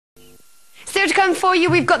Still to come for you,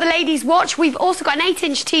 we've got the ladies' watch. We've also got an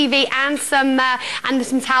 8-inch TV and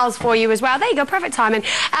some towels for you as well. There you go, perfect timing.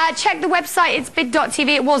 Check the website, it's bid.tv.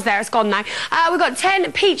 It was there, it's gone now. We've got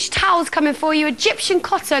 10 peach towels coming for you, Egyptian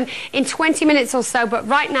cotton in 20 minutes or so. But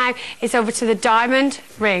right now, it's over to the diamond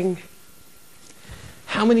ring.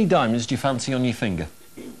 How many diamonds do you fancy on your finger?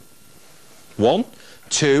 1,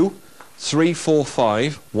 2, 3, 4,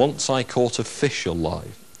 5. Once I caught a fish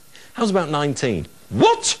alive. How's about 19?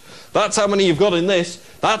 What? That's how many you've got in this.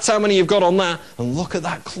 That's how many you've got on that. And look at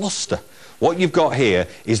that cluster. What you've got here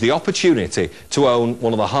is the opportunity to own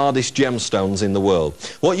one of the hardest gemstones in the world.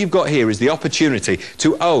 What you've got here is the opportunity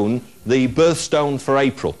to own the birthstone for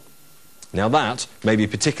April. Now that may be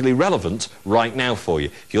particularly relevant right now for you.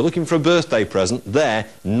 If you're looking for a birthday present, there,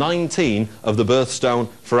 19 of the birthstone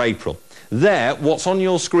for April. There, what's on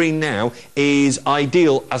your screen now is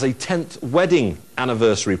ideal as a 10th wedding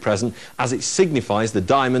anniversary present, as it signifies the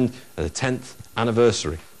diamond at the 10th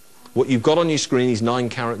anniversary. What you've got on your screen is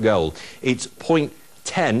 9-carat gold. It's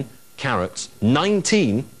 0.10 carats,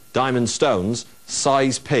 19 diamond stones,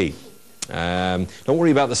 size P. Don't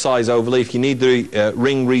worry about the size overly. If you need the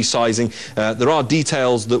ring resizing, there are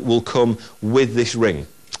details that will come with this ring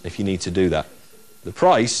if you need to do that. The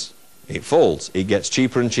price, it falls. It gets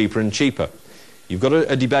cheaper and cheaper and cheaper. You've got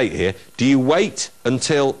a debate here. Do you wait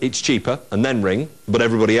until it's cheaper and then ring, but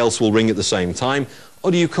everybody else will ring at the same time?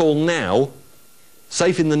 Or do you call now,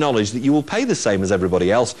 safe in the knowledge that you will pay the same as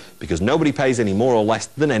everybody else, because nobody pays any more or less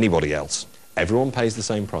than anybody else. Everyone pays the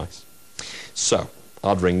same price. So,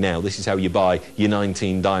 I'd ring now. This is how you buy your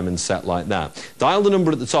 19 diamond set like that. Dial the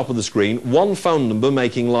number at the top of the screen. One phone number,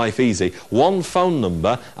 making life easy. One phone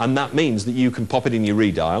number, and that means that you can pop it in your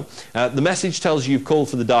redial. The message tells you you've called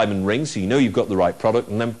for the diamond ring, so you know you've got the right product,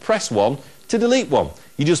 and then press 1 to delete one.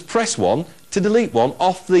 You just press 1 to delete one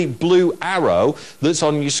off the blue arrow that's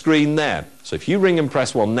on your screen there. So if you ring and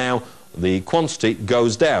press 1 now, the quantity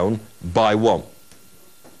goes down by 1.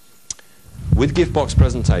 With gift box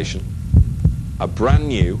presentation, a brand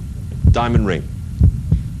new diamond ring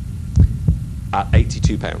at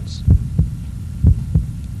 £82.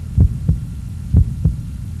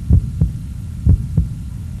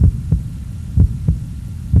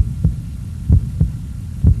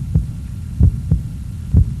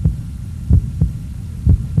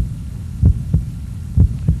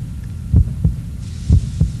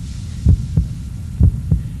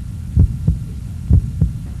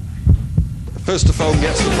 First the phone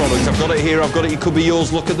gets the product. I've got it here, I've got it, it could be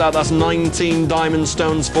yours. Look at that, that's 19 diamond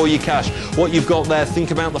stones for your cash. What you've got there,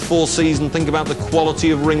 think about the 4 season, think about the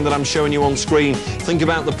quality of ring that I'm showing you on screen. Think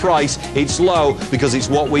about the price. It's low because it's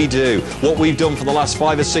what we do. What we've done for the last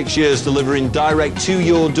 5 or 6 years, delivering direct to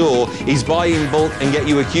your door, is buy in bulk and get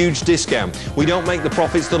you a huge discount. We don't make the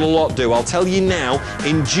profits that a lot do. I'll tell you now,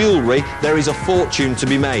 in jewellery, there is a fortune to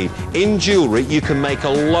be made. In jewellery, you can make a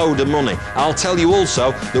load of money. I'll tell you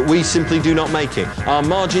also that we simply do not make it. Our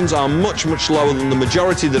margins are much, much lower than the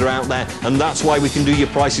majority that are out there, and that's why we can do your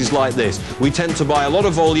prices like this. We tend to buy a lot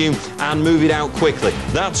of volume and move it out quickly.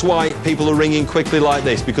 That's why people are ringing quickly like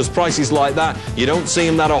this, because prices like that, you don't see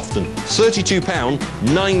them that often.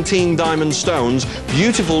 £32, 19 diamond stones,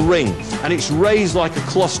 beautiful ring, and it's raised like a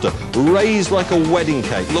cluster, raised like a wedding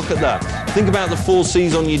cake. Look at that. Think about the 4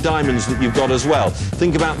 C's on your diamonds that you've got as well.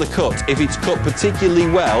 Think about the cut. If it's cut particularly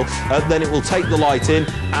well, then it will take the light in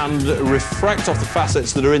and refract off the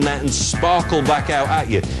facets that are in there and sparkle back out at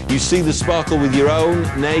you. You see the sparkle with your own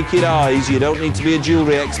naked eyes. You don't need to be a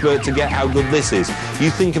jewellery expert to get how good this is. You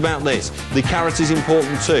think about this. The carat is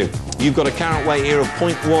important too. You've got a carat weight here of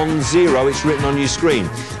 0.10. It's written on your screen.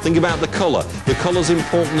 Think about the colour. The colour's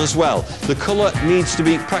important as well. The colour needs to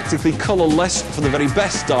be practically colourless for the very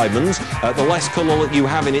best diamonds. The less colour that you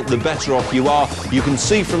have in it, the better off you are. You can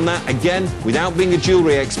see from that, again, without being a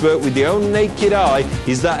jewellery expert, with your own naked eye,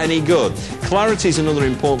 is that any good? Clarity is another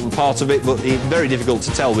important part of it, but it's very difficult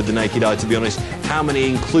to tell with the naked eye, to be honest, how many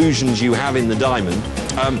inclusions you have in the diamond.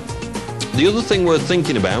 The other thing worth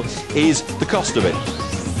thinking about is the cost of it.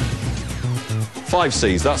 5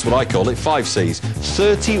 C's, that's what I call it, 5 C's.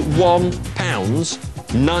 £31,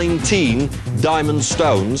 19 diamond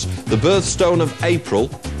stones, the birthstone of April,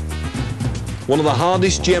 one of the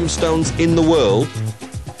hardest gemstones in the world,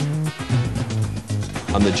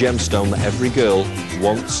 and the gemstone that every girl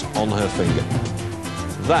wants on her finger.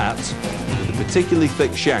 That, with a particularly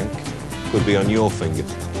thick shank, could be on your finger.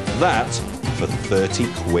 That for 30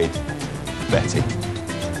 quid, Betty.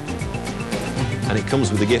 and it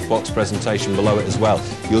comes with a gift box presentation below it as well.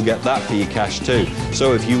 You'll get that for your cash too.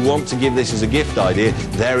 So if you want to give this as a gift idea,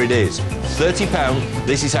 there it is. £30,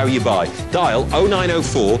 this is how you buy. Dial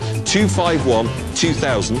 0904 251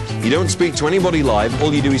 2000. You don't speak to anybody live,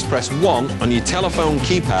 all you do is press 1 on your telephone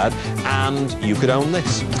keypad and you could own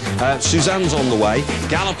this. Suzanne's on the way,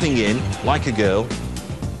 galloping in like a girl.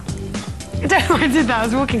 I don't know why I did that, I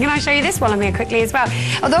was walking. Can I show you this while I'm here quickly as well?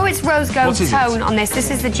 Although it's rose gold tone on this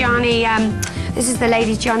is the Gianni, this is the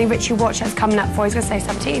ladies' Gianni Ricci watch that's coming up for. I was going to say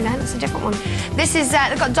 17 then, it's a different one. This is,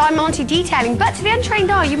 they've got diamante detailing, but to the untrained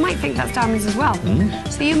eye, you might think that's diamonds as well.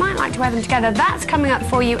 So you might like to wear them together. That's coming up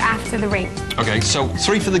for you after the ring. Okay, so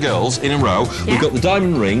 3 for the girls in a row. Yeah. We've got the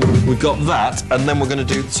diamond ring, we've got that, and then we're going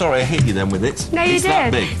to do... Sorry, I hit you then with it. No, you did.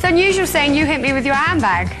 That big. It's unusual saying you hit me with your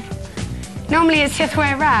handbag. Normally it's the other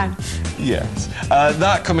way around. Yes.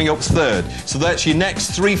 That coming up 3rd. So that's your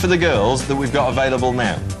next 3 for the girls that we've got available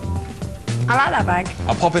now. I like that bag.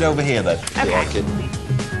 I'll pop it over here then, if okay. you like it.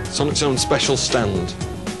 It's on its own special stand.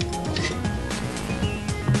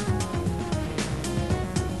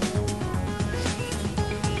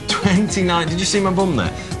 $29. Did you see my bum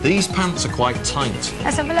there? These pants are quite tight.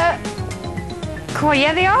 Let's have a look. Cool,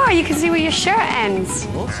 yeah, they are. You can see where your shirt ends.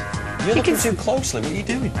 What? You're looking too closely. What are you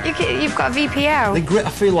doing? You've got a VPL. They grit. I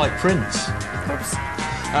feel like Prince. Oops.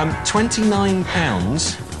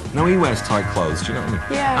 £29. No, he wears tight clothes, do you know what I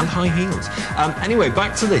mean? Yeah. And high heels. Anyway,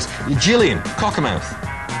 back to this. Gillian, Cockermouth.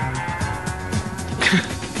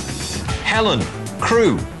 Helen,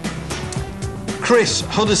 Crew. Chris,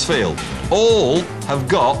 Huddersfield. All have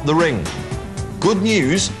got the ring. Good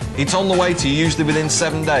news, it's on the way to you, usually within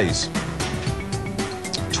 7 days.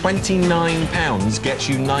 £29 gets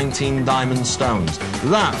you 19 diamond stones.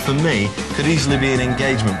 That, for me, could easily be an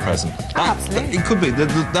engagement present. Absolutely. It could be.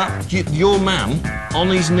 Your man, on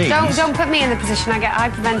his knees... Don't put me in the position I get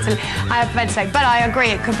hyperventilate. But I agree,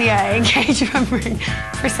 it could be an engagement ring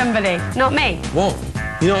for somebody. Not me. What?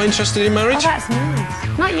 You're not interested in marriage? Oh, that's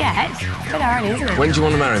nice. Not yet. It's a bit early, isn't it? When do you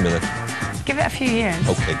want to marry me, then? Give it a few years.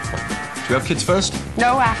 OK, fine. Do we have kids first?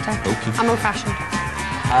 No, after. OK. I'm old-fashioned.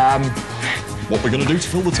 What we're going to do to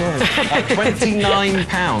fill the time.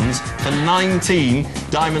 £29 for 19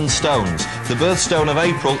 diamond stones. The birthstone of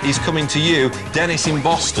April is coming to you, Dennis in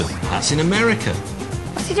Boston. That's in America.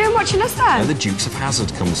 What's he doing watching us then? Where the Dukes of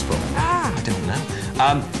Hazzard comes from. Ah. I don't know.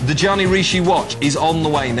 The Gianni Ricci watch is on the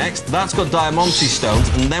way next. That's got diamante stones,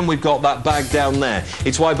 and then we've got that bag down there.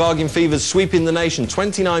 It's why Bargain Fever's sweeping the nation.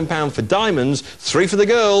 £29 for diamonds, 3 for the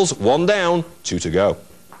girls, 1 down, 2 to go.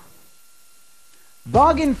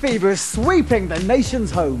 Bargain Fever is sweeping the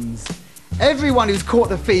nation's homes. Everyone who's caught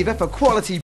the fever for quality